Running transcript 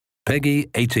Peggy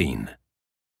 18.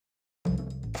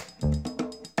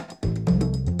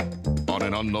 On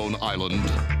an unknown island,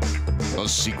 a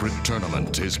secret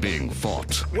tournament is being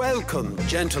fought. Welcome,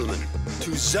 gentlemen,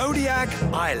 to Zodiac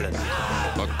Island.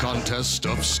 A contest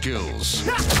of skills.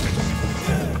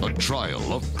 A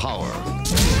trial of power.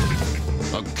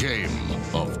 A game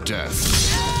of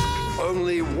death.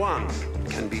 Only one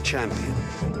can be champion.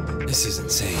 This is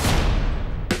insane.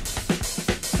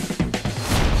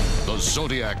 The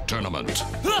Zodiac Tournament.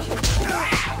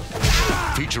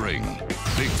 Featuring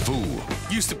Big Fu.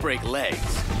 Used to break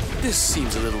legs. This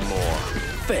seems a little more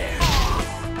fair.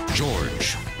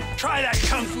 George. Try that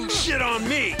kung fu shit on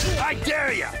me! I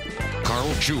dare ya!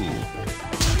 Carl Chu.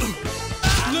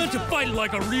 Learn to fight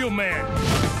like a real man.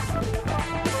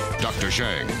 Dr.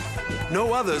 Shang.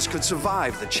 No others could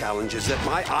survive the challenges that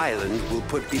my island will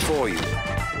put before you.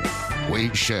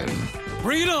 Wei Shen.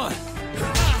 Bring it on!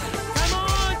 Come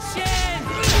on, Shen!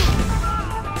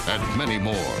 And many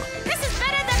more. This is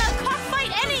better than a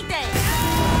cockfight any day!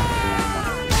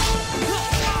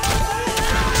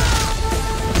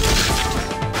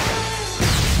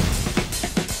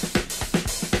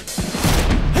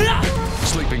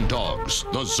 Sleeping Dogs,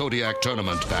 the Zodiac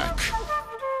Tournament back.